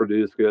want to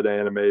produce good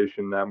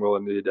animation, I'm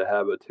going to need to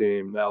have a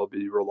team that'll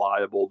be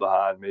reliable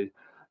behind me.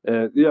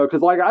 And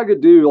because like I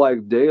could do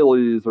like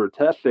dailies or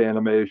test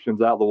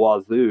animations out the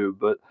wazoo,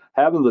 but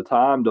having the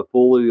time to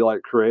fully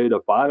like create a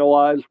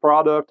finalized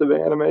product of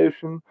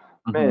animation,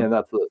 Mhm. man,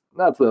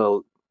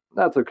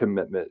 that's a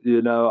commitment.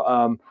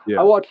 I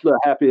Yeah. watched the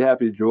Happy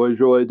Happy Joy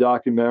Joy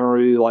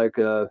documentary like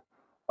a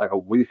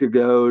week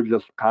ago,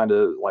 just kind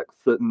of like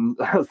sitting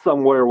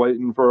somewhere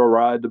waiting for a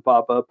ride to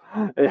pop up.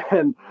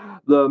 And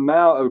the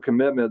amount of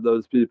commitment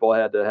those people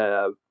had to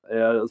have,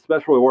 and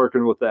especially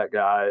working with that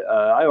guy,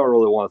 I don't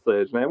really want to say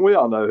his name. We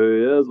all know who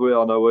he is. We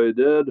all know what he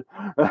did.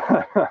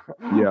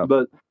 Yeah.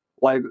 But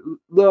like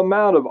the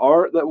amount of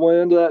art that went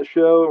into that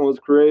show and was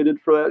created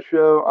for that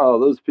show, oh,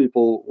 those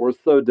people were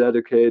so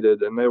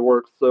dedicated and they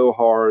worked so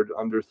hard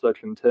under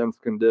such intense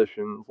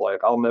conditions.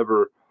 Like I'll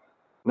never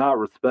not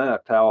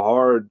respect how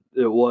hard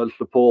it was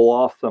to pull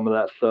off some of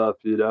that stuff,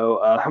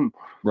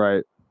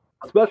 Right.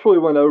 especially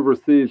when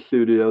overseas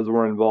studios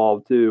were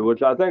involved too,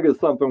 which I think is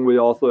something we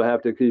also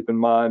have to keep in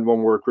mind when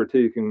we're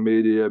critiquing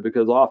media,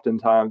 because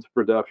oftentimes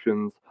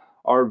productions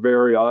are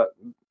very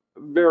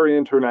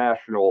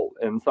international,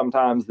 and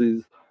sometimes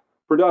these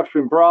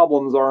production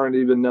problems aren't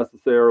even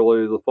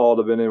necessarily the fault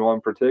of anyone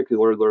in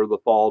particular. They're the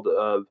fault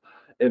of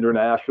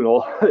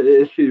international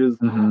issues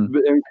Hmm.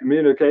 in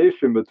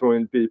communication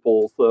between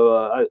people.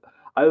 So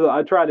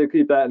I try to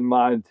keep that in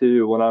mind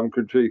too when I'm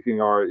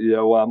critiquing art.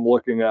 When I'm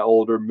looking at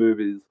older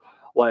movies.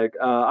 Like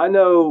I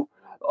know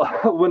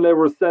when they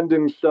were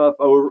sending stuff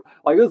over,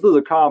 like this is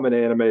a common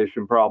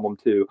animation problem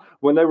too.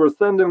 When they were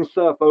sending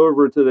stuff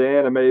over to the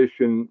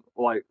animation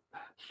like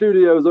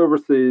studios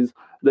overseas,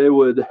 they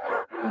would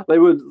they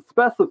would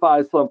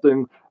specify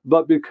something,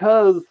 but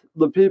because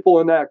the people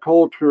in that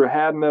culture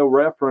had no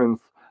reference,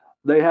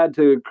 they had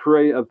to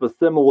create a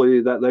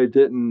facsimile that they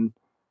didn't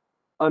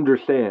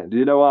understand.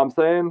 You know what I'm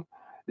saying?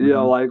 Hmm.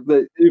 Like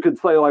that you could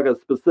say like a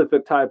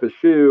specific type of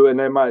shoe and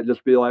they might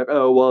just be like,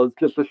 "Oh, well, it's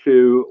just a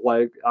shoe.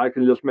 Like I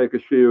can just make a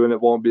shoe and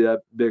it won't be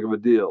that big of a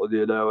deal."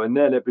 And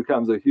then it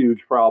becomes a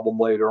huge problem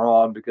later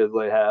on because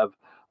they have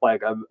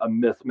like a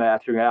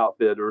mismatching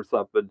outfit or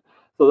something.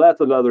 So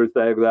that's another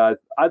thing that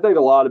I think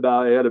a lot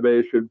about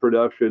animation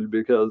production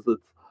because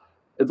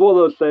it's one of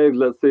those things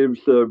that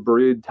seems to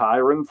breed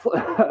tyrants.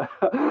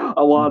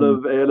 A lot Hmm.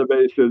 of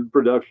animation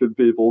production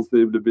people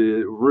seem to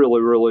be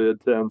really, really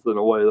intense in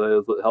a way that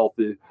isn't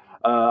healthy.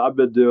 I've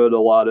been doing a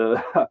lot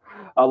of,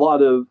 a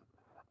lot of,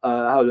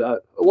 a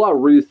lot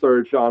of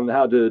research on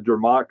how to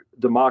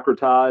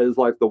democratize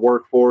like the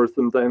workforce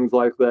and things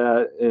like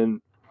that.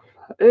 And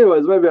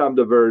anyways, maybe I'm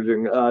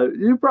diverging.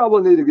 You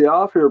probably need to get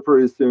off here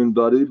pretty soon,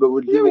 buddy. But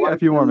would Yeah, you we got a like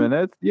few more to?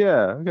 minutes.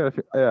 Yeah, we got a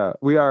few, yeah.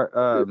 We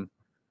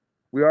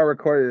are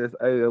recording this.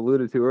 I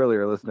alluded to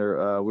earlier,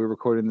 listener. We're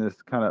recording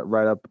this kind of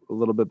right up a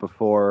little bit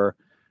before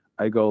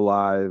I go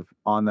live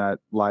on that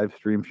live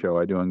stream show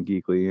I do on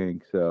Geekly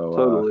Inc. So,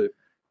 Totally.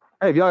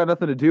 hey, if y'all got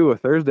nothing to do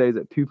with Thursdays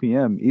at 2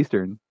 p.m.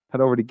 Eastern,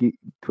 head over to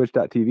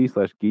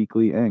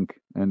twitch.tv/Geekly Inc.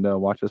 and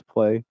watch us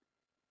play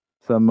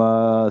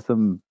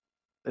some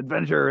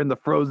adventure in the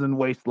frozen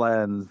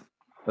wastelands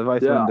of Yeah.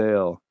 Icewind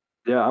Dale.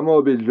 Yeah, I'm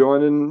gonna be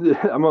joining.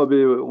 I'm gonna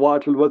be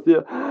watching with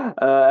you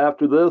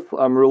after this.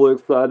 I'm really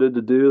excited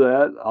to do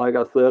that. Like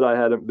I said, I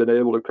hadn't been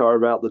able to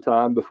carve out the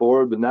time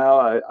before, but now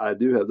I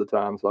do have the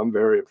time, so I'm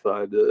very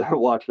excited to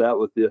watch that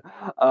with you.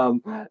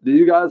 Um, do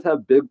you guys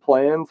have big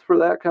plans for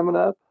that coming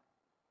up?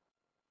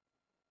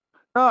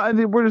 No, I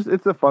think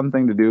it's a fun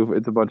thing to do.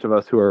 It's a bunch of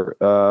us who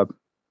are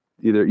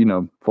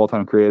either,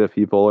 full-time creative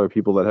people or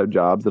people that have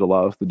jobs that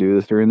allow us to do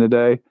this during the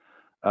day.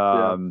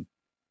 Yeah, Um,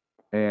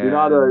 you're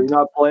and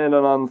not planning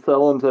on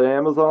selling to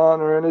Amazon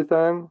or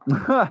anything?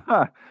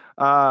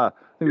 I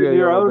think we gotta get a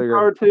Your little own bigger.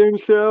 cartoon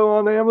show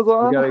on We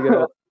gotta get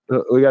Amazon?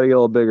 we gotta get a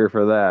little bigger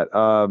for that.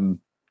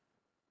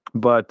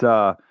 But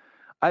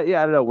I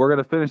don't know. We're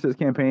gonna finish this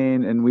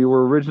campaign, and we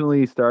were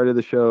originally started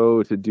the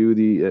show to do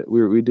the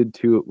we did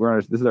two.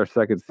 This is our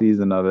second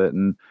season of it,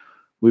 and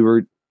we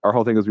were our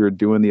whole thing is we were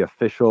doing the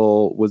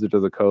official Wizards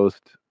of the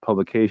Coast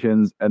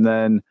publications, and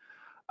then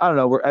I don't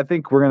know. I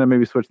think we're gonna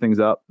maybe switch things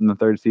up in the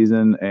third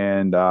season,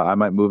 and I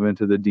might move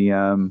into the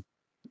DM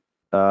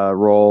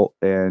role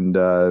and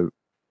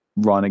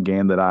run a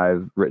game that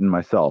I've written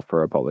myself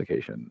for a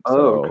publication.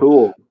 Oh, So,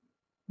 cool.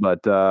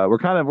 but we're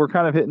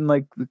kind of hitting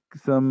like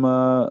some.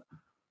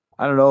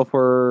 I don't know if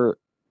we're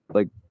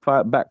like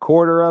back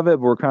quarter of it,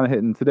 but we're kind of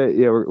hitting today.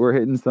 Yeah, we're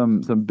hitting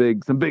some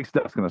big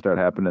stuff's gonna start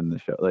happening in the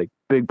show, like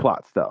big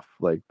plot stuff,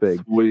 like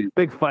Sweet.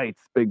 big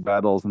fights, big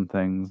battles, and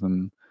things.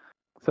 And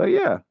so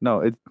yeah,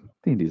 no, it's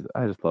D&D's.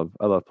 I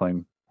love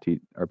playing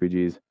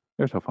RPGs.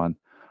 They're so fun.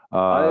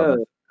 I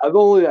Um, I've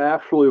only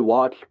actually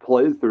watched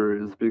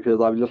playthroughs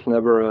because I've just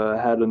never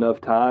had enough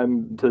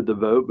time to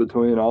devote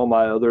between all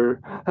my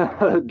other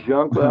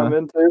junk that I'm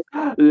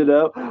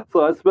into,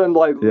 So I spend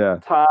like yeah,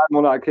 time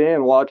when I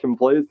can watching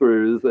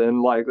playthroughs,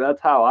 and like that's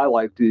how I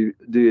like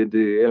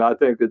D&D. And I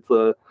think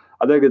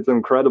it's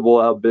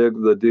incredible how big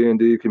the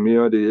D&D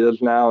community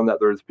is now, and that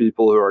there's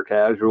people who are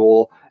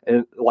casual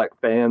and like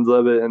fans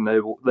of it, and they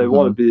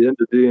want to be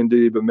into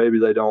D&D, but maybe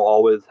they don't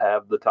always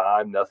have the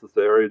time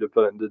necessary to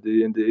put into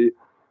D&D.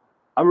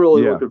 I'm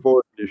really looking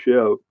forward to your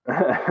show.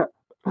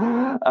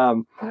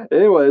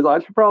 Anyways, I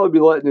should probably be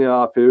letting you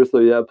off here, so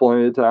you have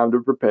plenty of time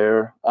to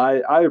prepare.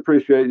 I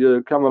appreciate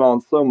you coming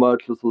on so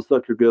much. This was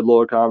such a good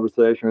little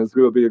conversation. It's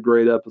going to be a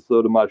great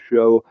episode of my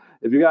show.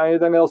 If you got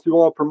anything else you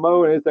want to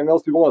promote, anything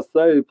else you want to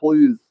say,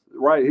 please,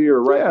 right here,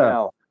 right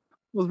now.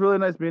 It was really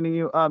nice meeting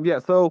you.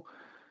 So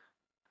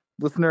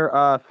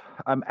listener,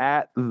 I'm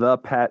at the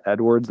Pat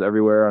Edwards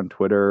everywhere on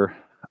Twitter,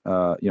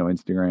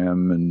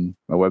 Instagram, and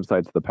my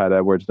website's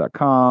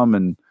thepatedwards.com.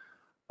 And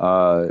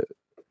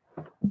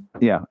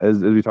as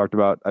we talked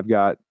about, I've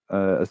got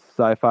a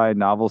sci-fi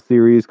novel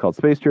series called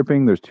Space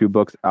Tripping. There's 2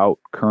 books out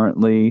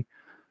currently,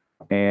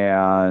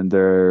 and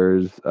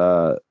there's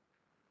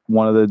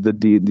one of the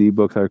D&D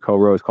books I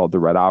co-wrote is called The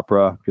Red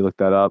Opera. If you look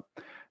that up,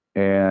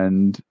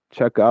 and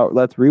check out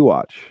Let's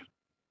Rewatch.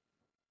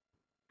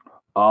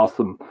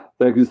 Awesome.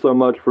 Thank you so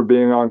much for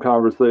being on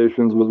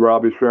Conversations with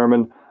Robbie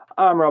Sherman.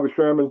 I'm Robbie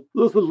Sherman.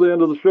 This is the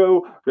end of the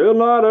show. Good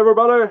night,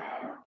 everybody.